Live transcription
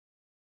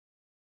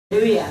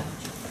Hallelujah.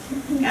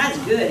 God's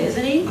good,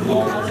 isn't he?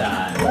 All the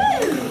time. Woo!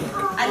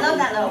 I love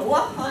that little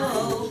whoa.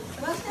 Whoa.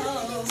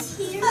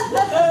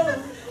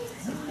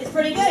 It's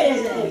pretty good,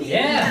 isn't it?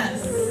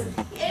 Yes.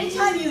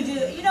 Anytime you do,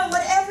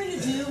 whatever you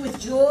do with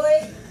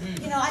joy,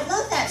 I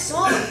love that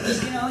song.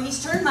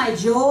 He's turned my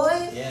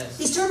joy, Yes.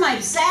 he's turned my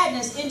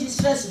sadness into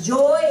just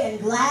joy and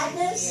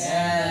gladness.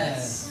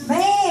 Yes.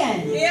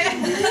 Man.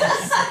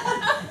 Yes.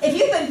 If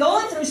you've been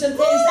going through some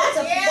things,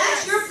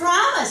 that's your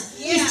promise.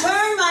 Yes. He's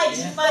turned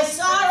my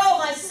sorrow,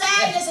 my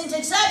sadness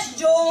into such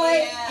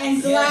joy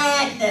and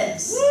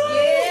gladness.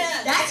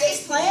 Yes. That's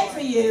his plan for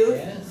you.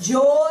 Yes.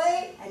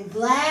 Joy and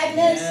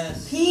gladness,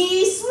 Yes.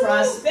 peace,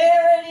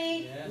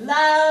 prosperity, Yes.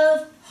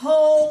 love,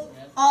 hope,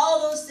 Yes.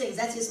 all those things.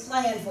 That's his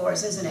plan for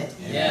us, isn't it?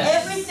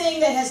 Yes. Everything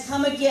that has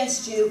come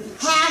against you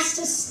has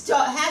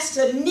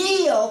to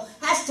kneel,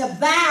 has to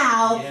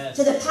bow Yes.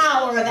 to the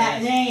power of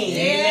that Yes. name.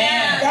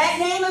 Yes. That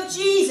name of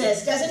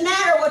Jesus. Doesn't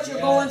matter what you're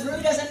going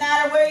through. Doesn't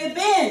matter where you've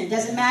been.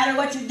 Doesn't matter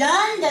what you've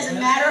done. Doesn't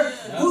matter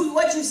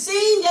what you've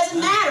seen. Doesn't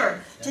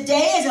matter.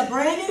 Today is a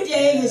brand new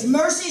day. His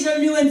mercies are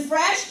new and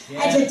fresh.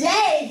 Yes. And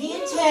today He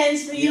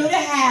intends for you to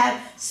have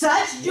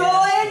such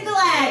joy and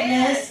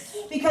gladness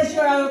because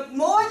you're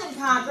more than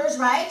conquerors,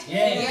 right?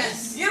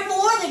 Yes. You're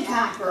more than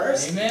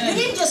conquerors. Amen.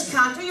 You didn't just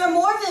conquer, you're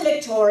more than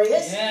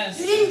victorious. Yes.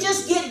 You didn't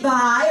just get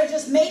by or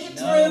just make it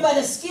through by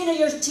the skin of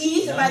your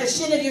teeth or by the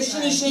shin of your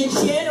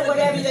shin or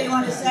whatever they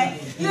want to say.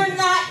 You're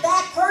not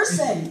that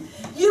person.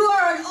 You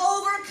are an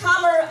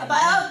overcomer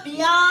above,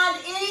 beyond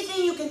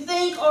anything you can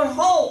think or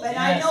hope. And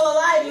I Yes. know a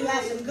lot of you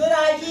have some good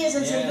ideas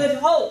and some good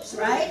hopes,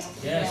 right?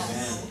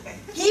 Yes.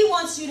 He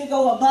wants you to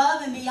go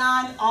above and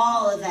beyond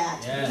all of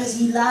that because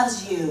He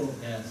loves you.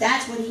 Yes.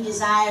 That's what He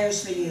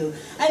desires for you.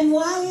 And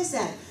why is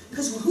that?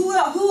 Because who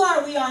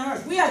are we on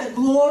earth? We are the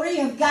glory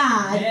of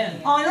God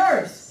on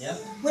earth. Yep.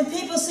 When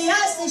people see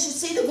us, they should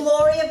see the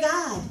glory of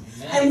God.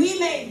 And we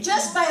may,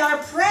 just by our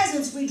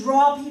presence, we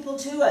draw people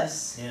to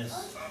us.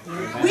 Yes.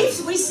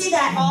 We see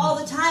that all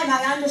the time.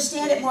 I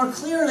understand it more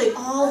clearly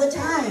all the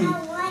time.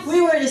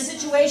 We were in a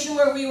situation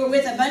where we were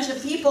with a bunch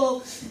of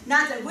people,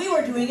 not that we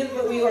were doing it,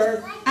 but we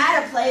were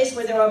at a place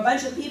where there were a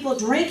bunch of people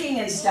drinking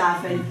and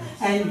stuff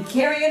and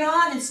carrying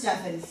on and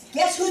stuff. And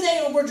guess who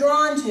they were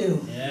drawn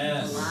to?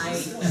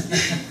 Yes.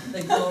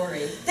 The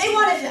glory. They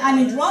wanted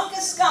to, drunk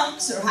as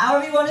skunks, or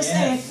however you want to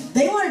say it,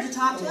 they wanted to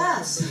talk to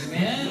us.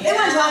 Amen. They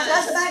wanted to talk to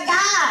us about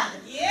God.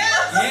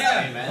 Yes.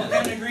 Yeah. What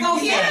kind of drink Go you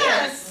figure. got?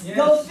 Yes.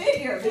 Go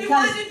figure. They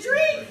Because wanted to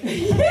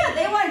drink. yeah,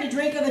 they wanted to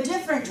drink of a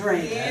different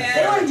drink. Yeah.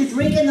 They wanted to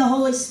drink in the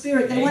Holy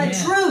Spirit. They wanted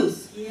Amen.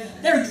 truth. Yeah.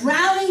 They're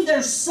drowning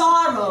their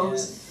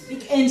sorrows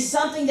in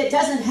something that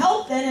doesn't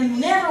help them and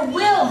never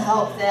will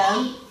help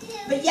them.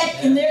 But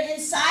yet,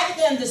 inside of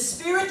them, the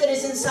Spirit that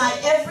is inside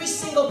every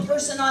single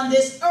person on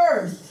this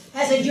earth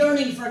has a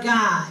yearning for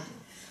God.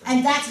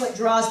 And that's what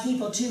draws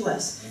people to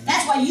us.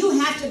 That's why you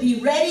have to be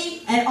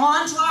ready and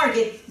on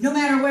target no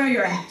matter where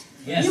you're at.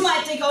 Yes. You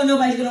might think, oh,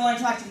 nobody's going to want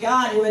to talk to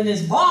God who in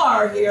this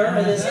bar here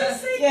or this.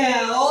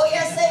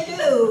 Yes, they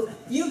do.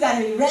 You got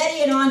to be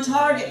ready and on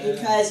target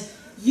because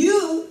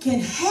you can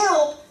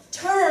help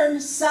turn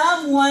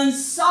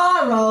someone's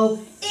sorrow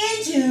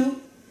into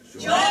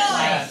joy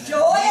and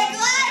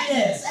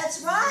gladness.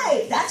 That's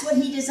right. That's what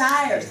He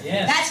desires.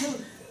 Yes. That's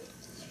who.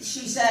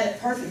 She said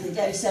it perfectly.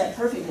 Debbie said it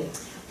perfectly.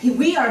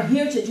 We are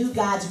here to do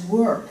God's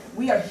work.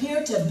 We are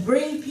here to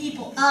bring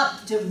people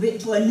up to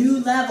a new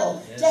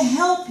level, to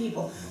help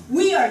people.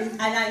 We are,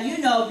 and you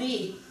know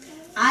me,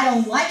 I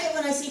don't like it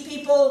when I see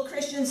people,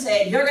 Christians,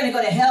 say, you're going to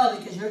go to hell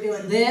because you're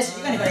doing this,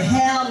 you're going to go to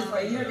hell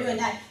because you're doing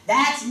that.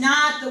 That's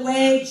not the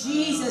way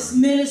Jesus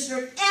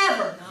ministered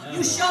ever.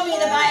 You show me in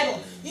the Bible.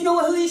 You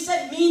know who He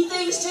said mean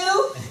things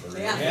to? The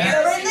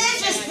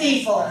religious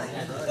people.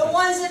 The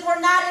ones that were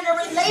not in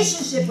a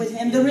relationship with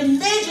Him. The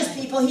religious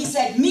people He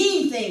said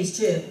mean things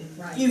to.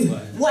 You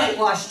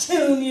whitewashed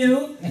tomb,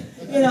 you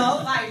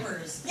know.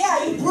 Vipers.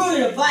 Yeah, you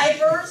brood of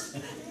vipers.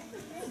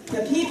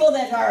 The people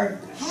that are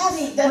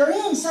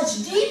in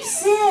such deep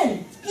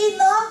sin. He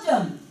loved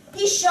them.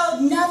 He showed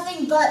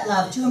nothing but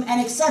love to them and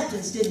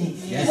acceptance, didn't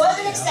He? Yes. He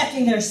wasn't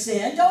accepting their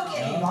sin. Don't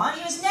get me wrong.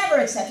 He was never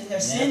accepting their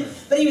sin,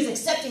 but He was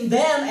accepting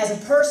them as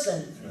a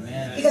person.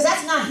 Amen. Because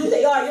that's not who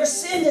they are. Your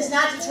sin does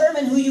not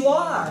determine who you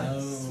are.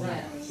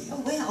 Right.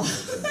 Oh,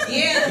 well.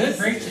 Yeah. Good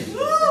preaching.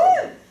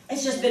 Woo!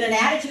 It's just been an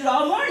attitude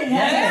all morning,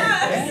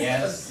 hasn't it?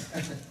 Yes.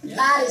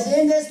 God is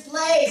in this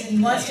place, and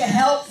He wants to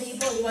help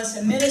people. He wants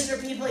to minister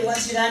people. He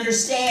wants you to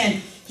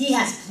understand He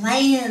has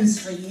plans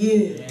for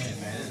you.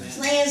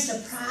 Plans to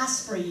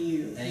prosper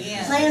you.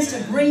 Yes. Plans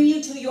to bring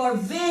you to your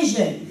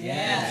vision.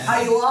 Yes.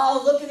 Are you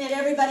all looking at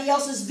everybody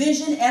else's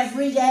vision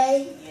every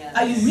day? Yes.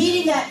 Are you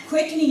reading that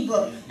quickening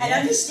book and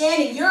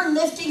understanding you're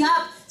lifting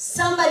up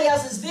somebody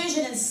else's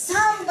vision and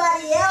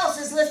somebody else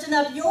is lifting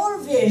up your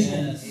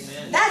vision? Yes.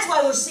 That's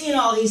why we're seeing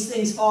all these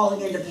things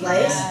falling into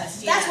place.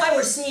 Yes. That's why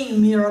we're seeing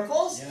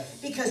miracles. Yes.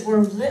 Because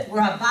we're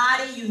a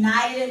body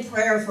united in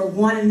prayer for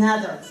one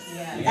another.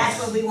 Yes. That's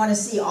what we want to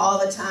see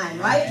all the time,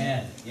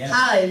 right? Yes.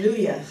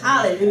 Hallelujah.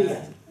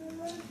 Hallelujah.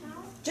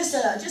 just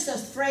a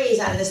phrase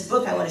out of this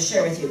book I want to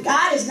share with you.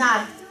 God is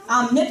not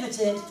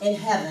omnipotent in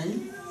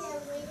heaven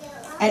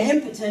and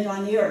impotent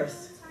on the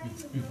earth.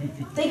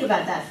 Think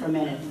about that for a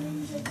minute.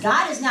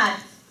 God is not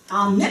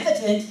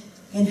omnipotent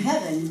in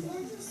heaven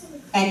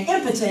and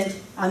impotent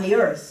on the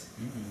earth.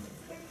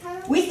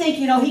 We think,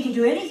 you know, he can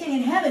do anything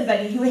in heaven, but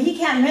he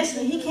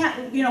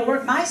can't, you know,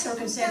 work my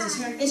circumstances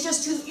here. It's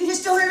just too, you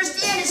just don't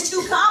understand. It's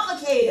too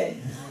complicated,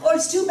 or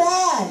it's too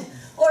bad,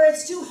 or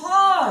it's too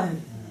hard.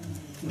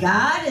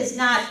 God is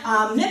not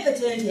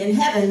omnipotent in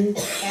heaven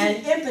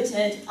and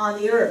impotent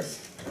on the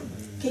earth.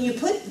 Can you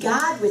put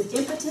God with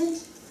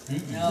impotent?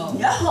 No.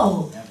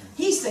 No.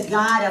 He's the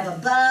God of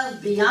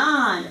above,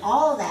 beyond,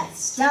 all that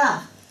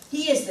stuff.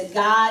 He is the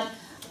God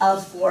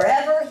of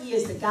forever. He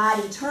is the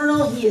God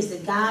eternal. He is the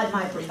God,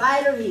 my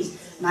provider. He's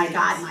my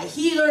God, my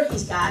healer.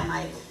 He's God,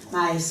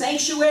 my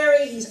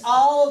sanctuary. He's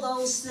all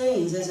those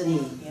things, isn't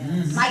he?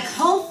 Yes. My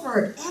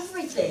comfort,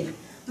 everything.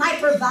 My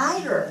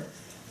provider.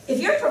 If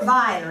your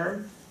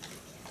provider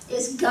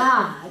is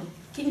God,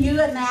 can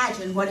you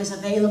imagine what is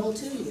available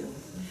to you?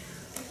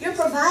 Your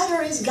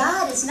provider is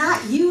God. It's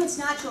not you. It's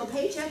not your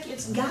paycheck.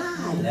 It's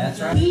God. That's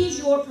right. He's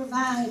your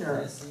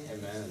provider.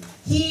 Amen.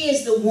 He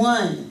is the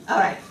one. All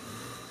right.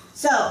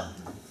 So,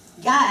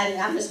 God,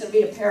 I'm just going to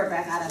read a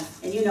paragraph out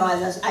of, and you know,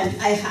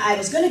 I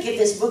was going to give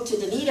this book to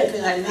Danita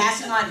because I'm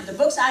passing on the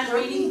books I'm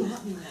reading.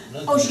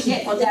 Oh, she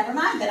did. Well, never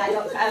mind. But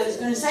I was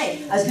going to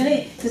say,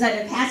 because I've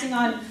been passing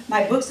on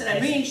my books that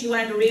I'm reading. She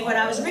wanted to read what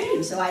I was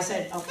reading, so I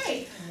said,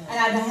 okay. And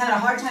I've been having a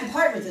hard time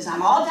parting with this.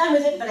 I'm all done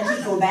with it, but I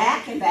keep going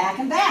back and back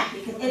and back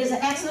because it is an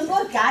excellent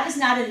book. God is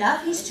not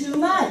enough. He's too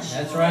much.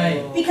 That's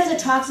right. Because it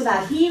talks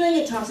about healing.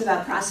 It talks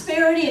about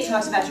prosperity. It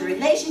talks about your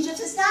relationships.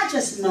 It's not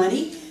just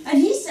money. And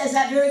he says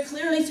that very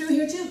clearly through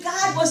here too.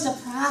 God wants to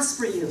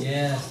prosper you.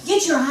 Yes.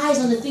 Get your eyes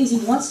on the things he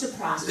wants to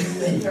prosper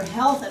you in, your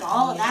health and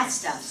all of that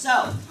stuff.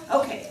 So,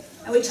 okay.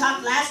 And we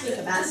talked last week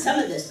about some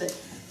of this. But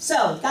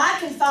so, God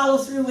can follow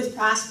through with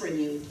prospering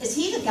you. Is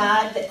he the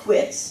God that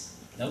quits?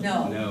 Nope.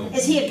 No. No.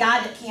 Is he a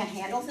God that can't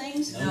handle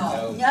things?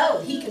 No. No,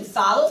 he can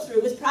follow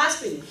through with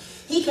prospering.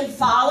 He can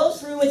follow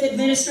through with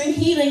administering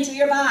healing to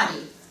your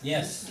body.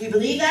 Yes. Do you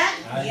believe that?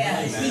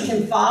 Yes. He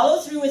can follow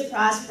through with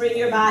prospering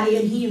your body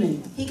and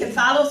healing. He can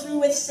follow through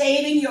with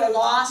saving your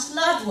lost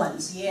loved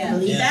ones. Yeah. You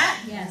believe Yes. that?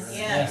 Yes.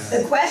 Yes.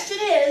 The question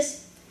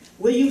is,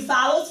 will you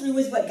follow through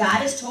with what God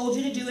has told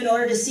you to do in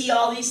order to see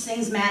all these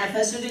things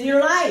manifested in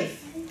your life?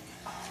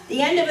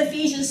 The end of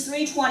Ephesians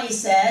 3:20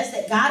 says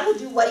that God will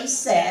do what he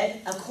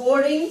said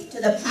according to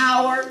the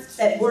power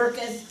that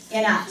worketh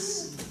in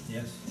us.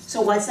 Yes. So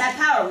what's that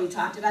power? We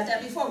talked about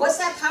that before. What's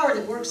that power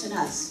that works in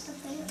us?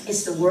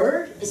 It's the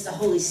Word, it's the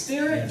Holy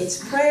Spirit, Yes.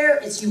 it's prayer,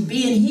 it's you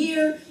being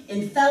here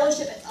in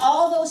fellowship,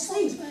 all those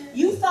things.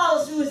 You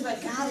follow through with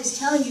what God is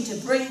telling you to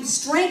bring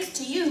strength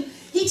to you.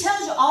 He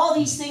tells you all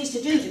these things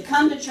to do, to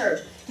come to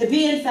church, to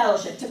be in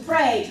fellowship, to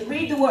pray, to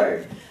read the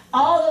Word.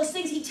 All those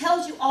things, he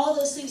tells you all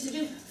those things to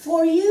do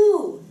for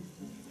you.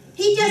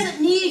 He doesn't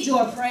need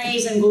your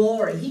praise and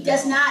glory. He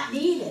does not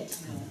need it.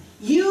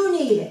 You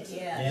need it.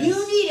 Yeah. You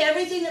need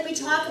everything that we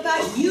talk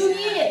about. You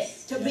need it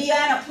to be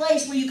at a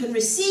place where you can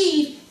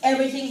receive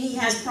everything he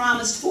has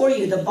promised for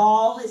you. The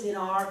ball is in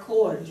our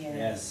court.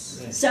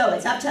 Yes. So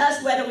it's up to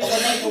us whether we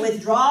will make a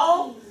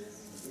withdrawal.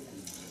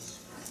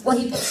 Well,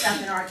 he put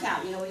stuff in our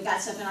account. You know, we got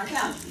stuff in our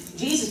account.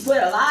 Jesus put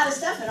a lot of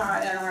stuff in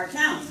our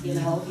account. You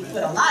know, he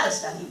put a lot of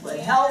stuff. He put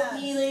health,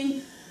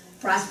 healing,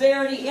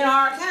 prosperity in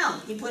our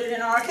account. He put it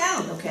in our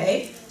account,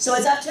 okay? So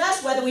it's up to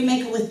us whether we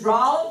make a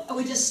withdrawal or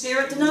we just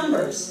stare at the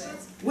numbers,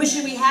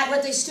 wishing we had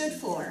what they stood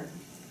for.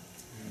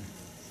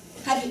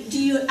 Can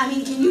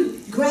you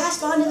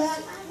grasp onto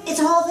that? It's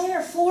all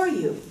there for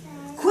you.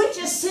 Quit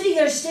just sitting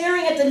there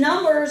staring at the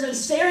numbers and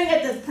staring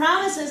at the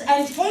promises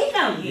and take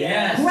them.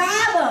 Yes.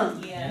 Grab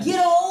them. Yes. Get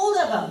a hold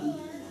of them.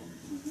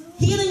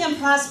 Healing and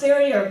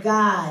prosperity are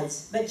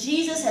God's, but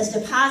Jesus has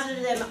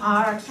deposited them in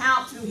our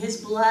account through his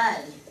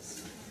blood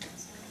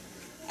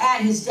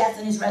and his death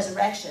and his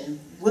resurrection.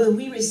 Will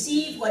we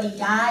receive what he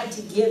died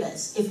to give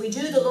us? If we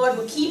do, the Lord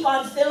will keep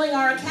on filling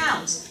our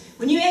accounts.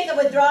 When you make a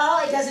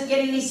withdrawal, it doesn't get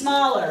any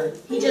smaller.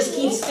 He just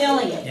keeps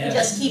filling it. Yes. He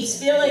just keeps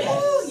filling it.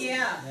 Oh,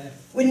 yeah.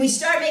 When we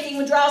start making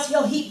withdrawals,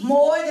 he'll heap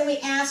more than we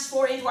asked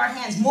for into our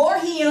hands. More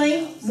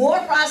healing, more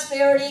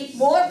prosperity,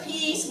 more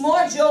peace,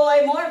 more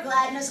joy, more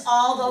gladness,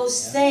 all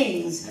those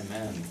things.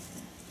 Amen.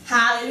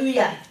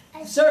 Hallelujah.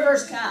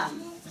 Servers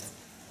come.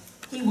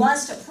 He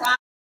wants to prosper.